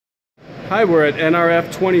Hi, we're at NRF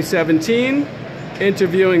 2017,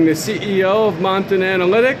 interviewing the CEO of Manthan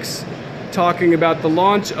Analytics, talking about the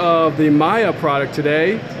launch of the Maya product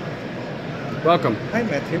today. Welcome. Hi,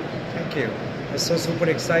 Matthew. Thank you. I'm so super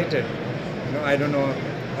excited. I don't know,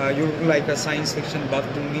 you look like a science fiction buff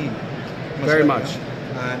to me. Very much.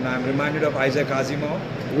 And I'm reminded of Isaac Asimov,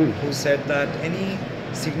 who said that any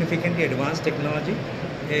significantly advanced technology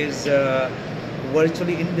is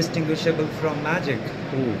virtually indistinguishable from magic.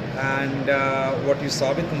 And what you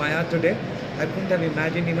saw with Maya today, I couldn't have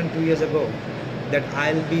imagined even 2 years ago that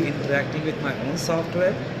I'll be interacting with my own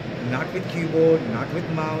software, not with keyboard, not with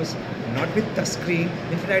mouse, not with touch screen.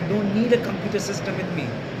 In fact, I don't need a computer system with me.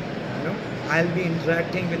 I'll be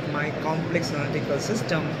interacting with my complex analytical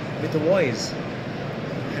system with a voice,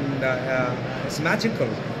 and it's magical.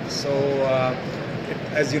 So,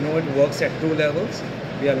 as you know, it works at 2 levels.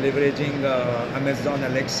 We are leveraging Amazon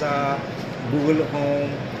Alexa, Google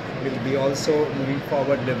Home. We'll be also moving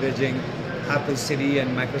forward leveraging Apple Siri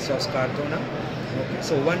and Microsoft Cortana. Okay.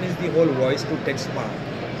 So one is the whole voice to text part.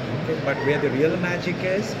 Okay. But where the real magic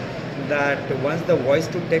is that once the voice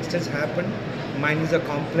to text has happened, mine is a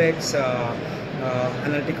complex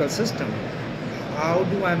analytical system. How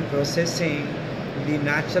do I processing the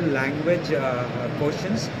natural language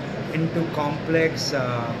quotients into complex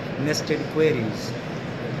nested queries?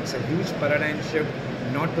 It's a huge paradigm shift,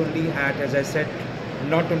 not only at, as I said,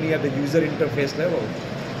 not only at the user interface level.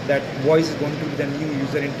 That voice is going to be the new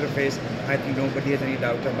user interface. I think nobody has any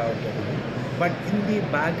doubt about it. But in the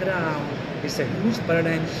background, it's a huge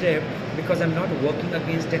paradigm shift because I'm not working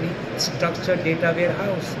against any structured data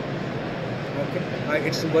warehouse. Okay,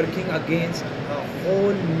 it's working against a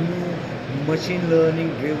whole new machine learning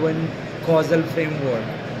driven causal framework.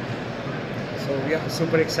 So we are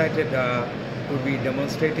super excited to be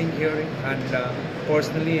demonstrating here, and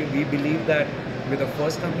personally we believe that we're the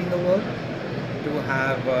first company in the world to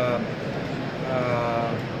have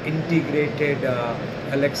integrated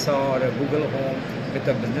Alexa or a Google Home with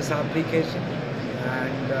a business application,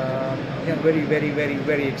 and yeah,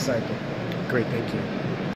 very excited. Great, thank you.